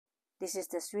This is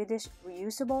the Swedish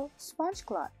Reusable Sponge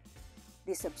Cloth.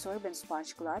 This absorbent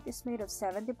sponge cloth is made of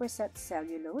 70%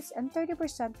 cellulose and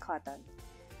 30% cotton.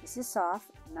 This is soft,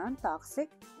 non-toxic,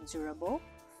 durable,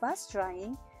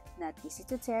 fast-drying, not easy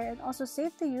to tear, and also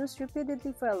safe to use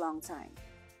repeatedly for a long time.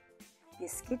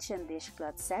 This kitchen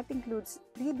dishcloth set includes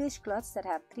 3 dishcloths that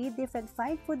have 3 different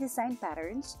fine food design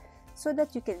patterns so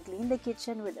that you can clean the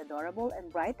kitchen with adorable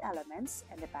and bright elements,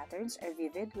 and the patterns are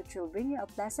vivid, which will bring you a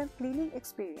pleasant cleaning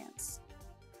experience.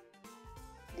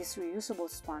 This reusable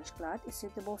sponge cloth is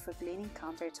suitable for cleaning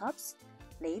countertops,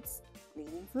 plates,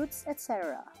 cleaning fruits,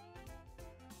 etc.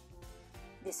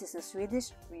 This is a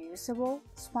Swedish reusable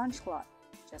sponge cloth.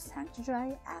 Just hang to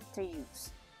dry after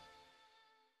use.